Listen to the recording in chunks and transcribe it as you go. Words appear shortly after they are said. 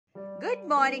Good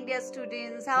morning, dear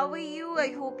students. How are you?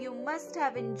 I hope you must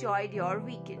have enjoyed your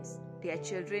weekends. Dear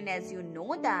children, as you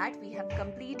know that we have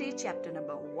completed chapter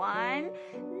number 1.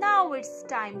 Now it's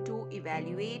time to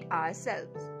evaluate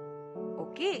ourselves.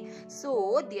 Okay,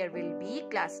 so there will be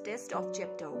class test of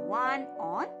chapter 1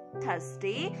 on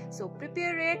Thursday. So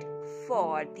prepare it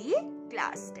for the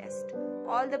class test.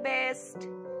 All the best.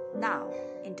 Now,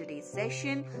 in today's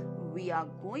session, we are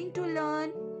going to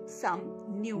learn some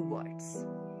new words.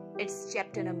 It's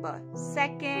chapter number 2,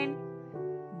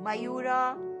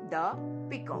 Mayura the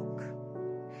Peacock.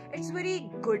 It's a very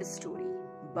good story,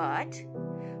 but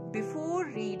before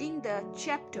reading the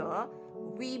chapter,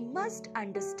 we must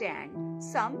understand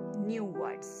some new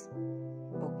words.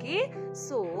 Okay,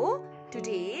 so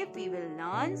today we will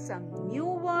learn some new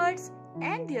words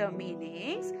and their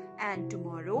meanings, and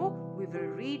tomorrow we will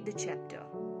read the chapter.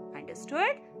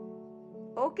 Understood?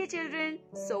 Okay children,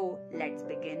 so let's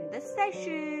begin the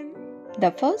session.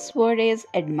 The first word is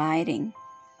admiring.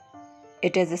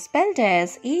 It is spelled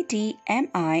as A-D-M-I-R-I-N-G.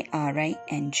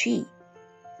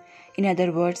 In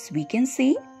other words, we can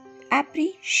say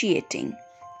appreciating.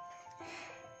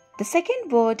 The second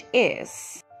word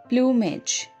is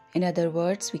plumage. In other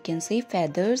words, we can say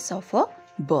feathers of a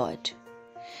bird.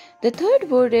 The third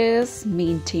word is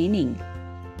maintaining.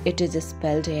 It is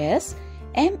spelled as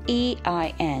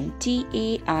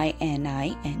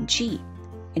M-A-I-N-T-A-I-N-I-N-G.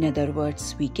 In other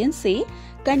words, we can say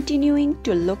continuing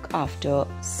to look after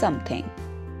something.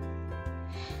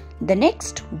 The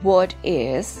next word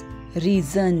is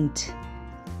reasoned.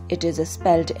 It is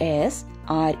spelled as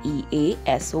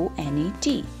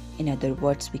R-E-A-S-O-N-E-T. In other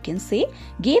words, we can say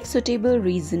gave suitable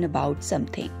reason about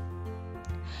something.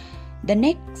 The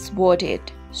next word is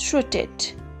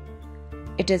strutted.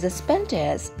 It is spelled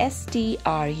as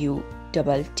S-T-R-U-T-T-E-D.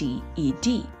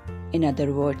 In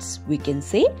other words, we can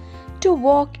say to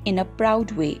walk in a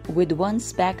proud way with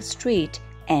one's back straight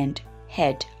and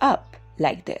head up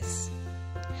like this.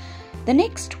 The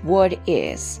next word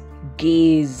is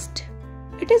gazed.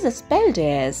 It is spelled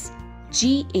as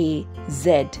G-A-Z-E-D.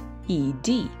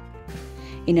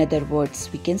 In other words,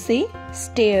 we can say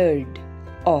stared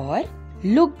or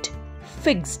looked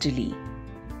fixedly.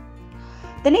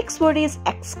 The next word is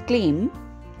exclaim.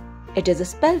 It is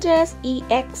spelled as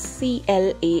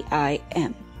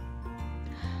E-X-C-L-A-I-M.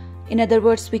 In other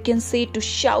words, we can say to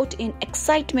shout in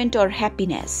excitement or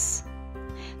happiness.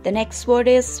 The next word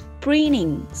is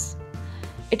preenings.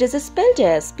 It is spelled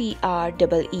as P-R-E-E-N-I-G.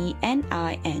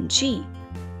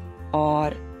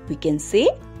 Or we can say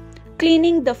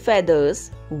cleaning the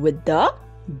feathers with the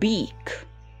beak.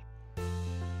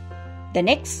 The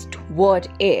next word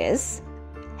is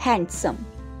handsome.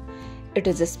 It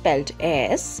is spelled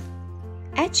as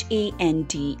H-A-N-D-S-O-M-E,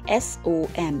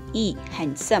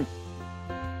 handsome.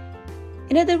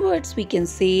 In other words, we can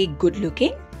say good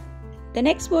looking. The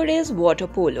next word is water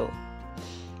polo.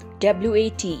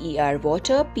 W-A-T-E-R,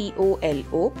 water,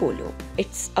 P-O-L-O, polo.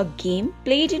 It's a game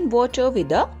played in water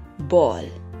with a ball.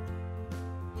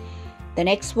 The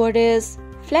next word is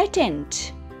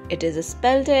flattened. It is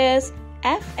spelled as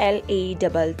F-L-A-T-T-E-N-E-D.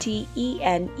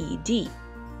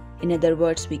 In other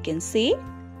words, we can say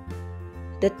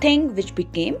the thing which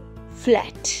became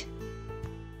flat.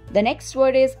 The next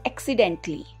word is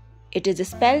accidentally. It is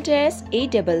spelled as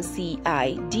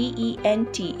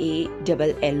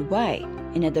A-C-C-I-D-E-N-T-A-L-L-Y.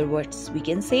 In other words, we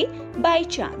can say by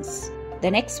chance.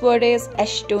 The next word is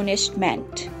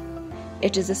astonishment.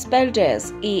 It is spelled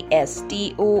as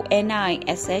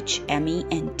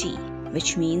A-S-T-O-N-I-S-H-M-E-N-T,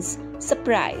 which means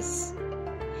surprise.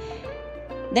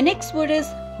 The next word is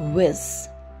whiz.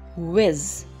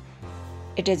 Whiz.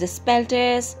 It is spelled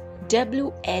as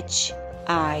W-H-I-Z.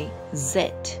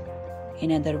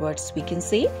 In other words, we can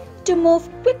say to move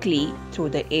quickly through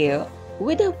the air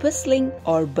with a whistling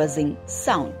or buzzing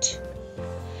sound.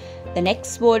 The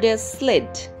next word is slid.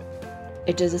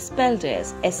 It is spelled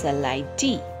as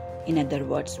S-L-I-D. In other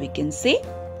words, we can say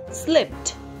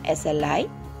slipped. S-L-I-P-P-E-D.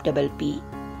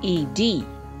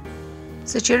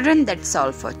 So children, that's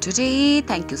all for today.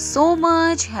 Thank you so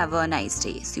much. Have a nice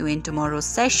day. See you in tomorrow's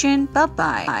session.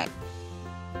 Bye-bye.